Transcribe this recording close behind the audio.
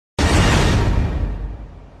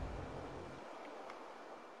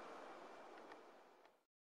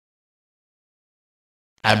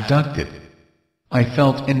abducted. I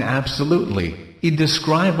felt an absolutely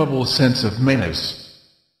indescribable sense of menace.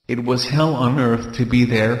 It was hell on earth to be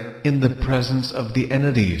there, in the presence of the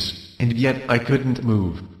entities, and yet I couldn't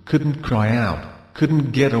move, couldn't cry out,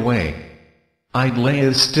 couldn't get away. I lay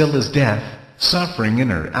as still as death, suffering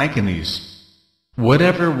inner agonies.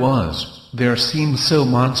 Whatever was, there seemed so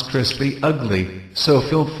monstrously ugly, so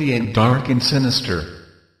filthy and dark and sinister.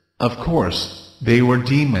 Of course, they were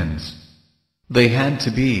demons. They had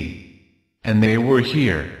to be. And they were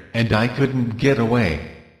here, and I couldn't get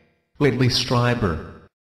away. Whitley Strieber.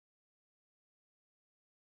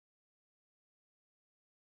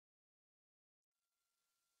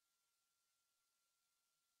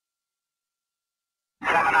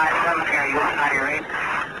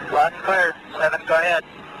 Lots clear. 7, go ahead.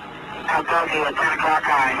 I'll go to you at 10 o'clock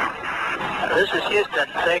high. This is Houston.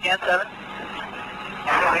 Say again, 7.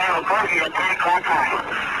 I'll go to you at 10 o'clock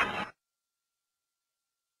high.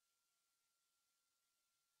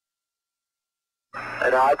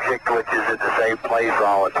 An object which is at the same place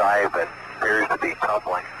all the time but appears to be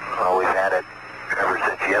tumbling. Well, we've had it ever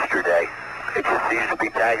since yesterday. It just seems to be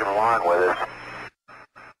tagging along with us.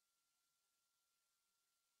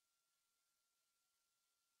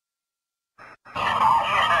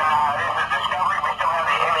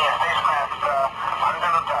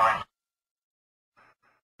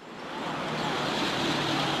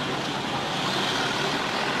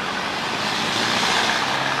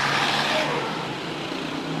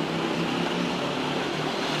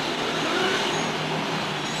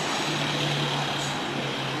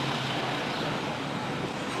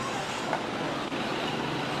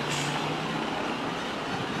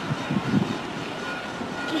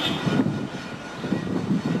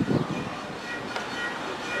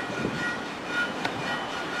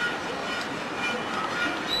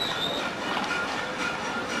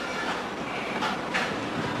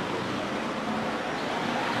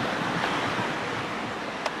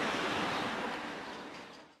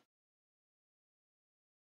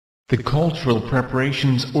 The cultural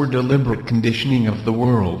preparations or deliberate conditioning of the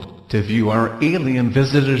world to view our alien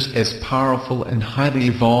visitors as powerful and highly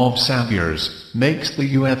evolved saviors makes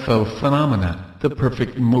the UFO phenomena the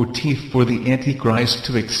perfect motif for the Antichrist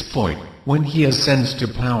to exploit when he ascends to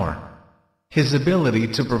power. His ability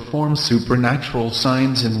to perform supernatural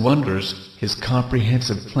signs and wonders, his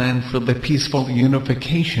comprehensive plan for the peaceful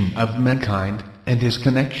unification of mankind, and his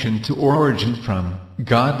connection to origin from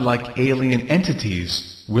God-like alien entities,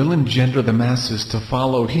 will engender the masses to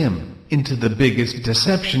follow him into the biggest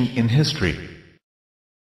deception in history.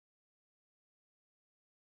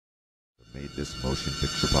 Made this motion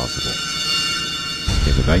picture possible.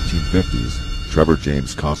 In the 1950s, Trevor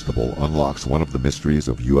James Constable unlocks one of the mysteries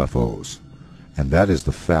of UFOs, and that is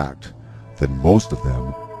the fact that most of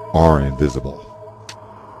them are invisible.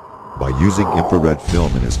 By using infrared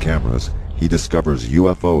film in his cameras, he discovers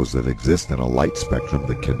UFOs that exist in a light spectrum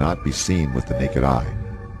that cannot be seen with the naked eye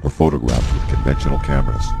or photographed with conventional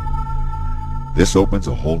cameras. This opens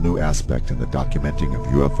a whole new aspect in the documenting of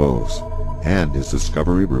UFOs, and his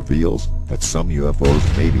discovery reveals that some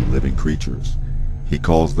UFOs may be living creatures. He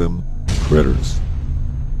calls them critters.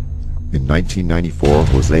 In 1994,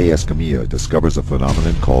 Jose Escamilla discovers a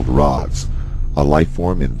phenomenon called rods, a life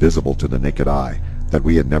form invisible to the naked eye that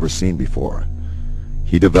we had never seen before.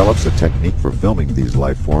 He develops a technique for filming these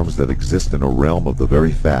life forms that exist in a realm of the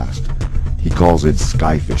very fast. He calls it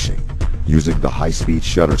sky fishing, using the high-speed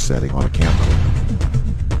shutter setting on a camera.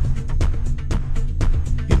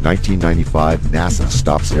 In 1995, NASA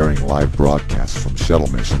stops airing live broadcasts from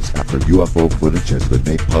shuttle missions after UFO footage has been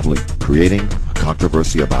made public, creating a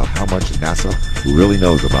controversy about how much NASA really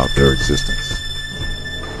knows about their existence.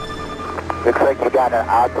 Looks like you got an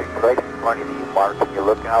object right in front of you, Mark. Can you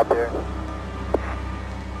look out there?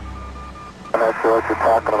 I'm not sure what you're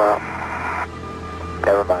talking about.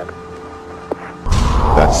 Never mind.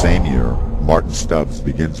 That same year, Martin Stubbs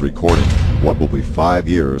begins recording what will be 5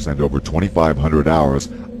 years and over 2,500 hours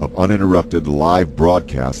of uninterrupted live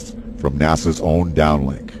broadcasts from NASA's own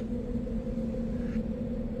downlink.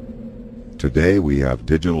 Today we have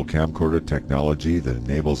digital camcorder technology that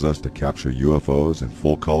enables us to capture UFOs in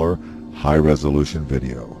full-color, high-resolution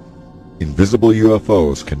video. Invisible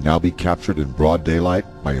UFOs can now be captured in broad daylight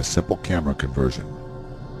by a simple camera conversion.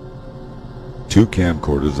 Two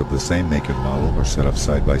camcorders of the same make and model are set up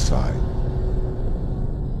side by side.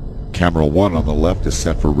 Camera 1 on the left is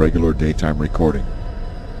set for regular daytime recording.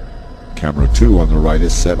 Camera 2 on the right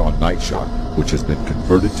is set on night shot, which has been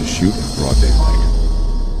converted to shoot in broad daylight.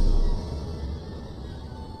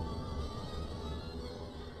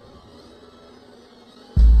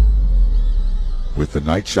 With the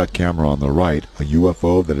night shot camera on the right, a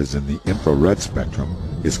UFO that is in the infrared spectrum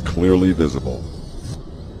is clearly visible.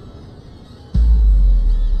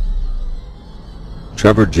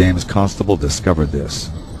 Trevor James Constable discovered this.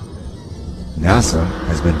 NASA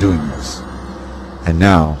has been doing this. And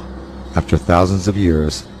now, after thousands of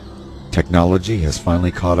years, technology has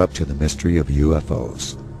finally caught up to the mystery of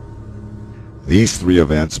UFOs. These three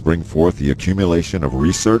events bring forth the accumulation of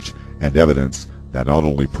research and evidence that not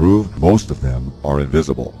only prove most of them are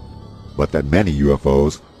invisible, but that many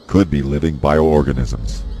UFOs could be living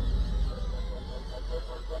bioorganisms.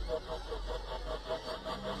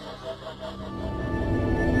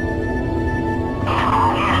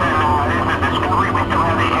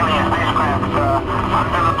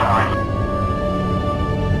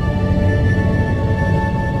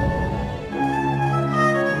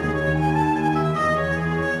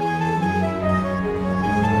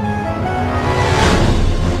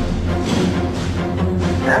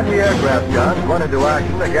 Anti-aircraft guns went into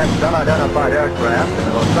action against unidentified aircraft in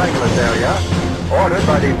the Los Angeles area, ordered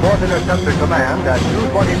by the 4th Interceptor Command at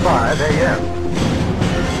 2:25 a.m.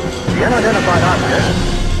 The unidentified object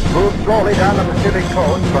moved slowly down the Pacific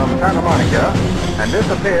coast from Santa Monica and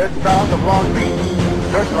disappeared south of Long Beach.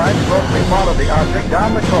 Searchlights closely followed the object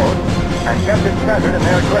down the coast and kept it centered in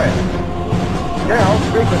their glare. Shells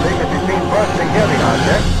frequently could be seen bursting near the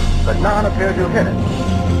object, but none appeared to hit it.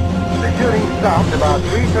 The shooting stopped about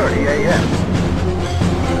 3:30 a.m.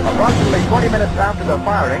 Approximately 20 minutes after the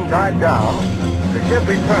firing died down, the ship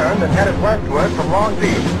returned and headed westward from Long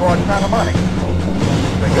Beach toward Santa Monica.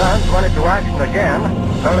 The guns went into action again,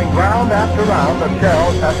 hurling round after round of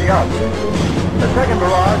shells at the object. The second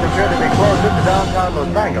barrage appeared to be closer to downtown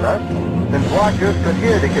Los Angeles, since watchers could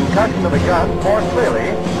hear the concussion of the guns more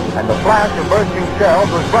clearly, and the flash of bursting shells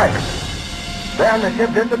was brighter. Then the ship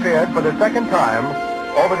disappeared for the second time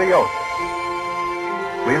over the ocean.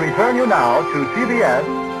 We return you now to CBS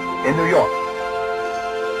in New York.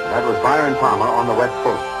 That was Byron Palmer on the West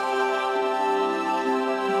Coast.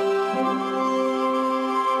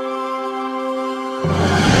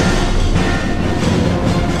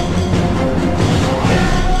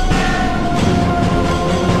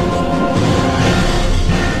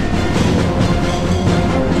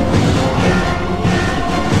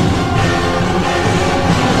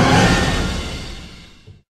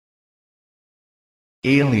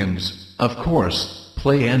 Aliens, of course,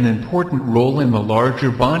 play an important role in the larger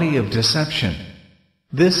body of deception.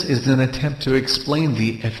 This is an attempt to explain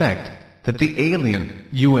the effect that the alien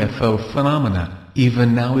UFO phenomena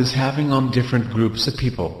even now is having on different groups of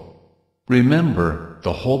people. Remember,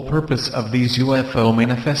 the whole purpose of these UFO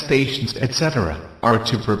manifestations etc. are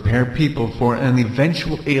to prepare people for an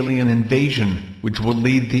eventual alien invasion, which will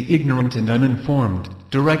lead the ignorant and uninformed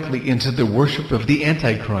directly into the worship of the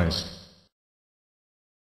Antichrist.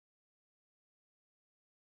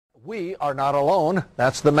 We are not alone.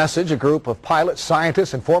 That's the message a group of pilots,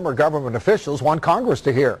 scientists, and former government officials want Congress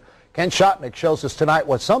to hear. Ken Shotnick shows us tonight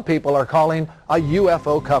what some people are calling a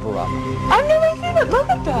UFO cover-up. I've never seen it. Look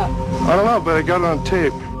at that. I don't know, but I got it on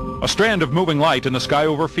tape. A strand of moving light in the sky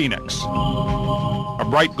over Phoenix. A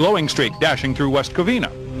bright glowing streak dashing through West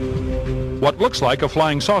Covina. What looks like a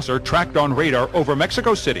flying saucer tracked on radar over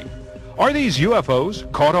Mexico City. Are these UFOs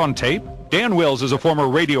caught on tape? Dan Wills is a former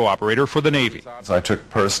radio operator for the Navy. I took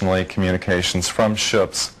personally communications from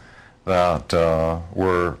ships that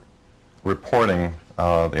were reporting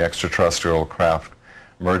the extraterrestrial craft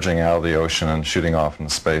merging out of the ocean and shooting off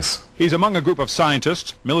into space. He's among a group of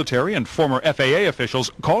scientists, military, and former FAA officials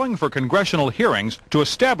calling for congressional hearings to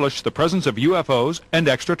establish the presence of UFOs and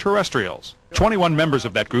extraterrestrials. 21 members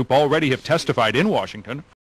of that group already have testified in Washington.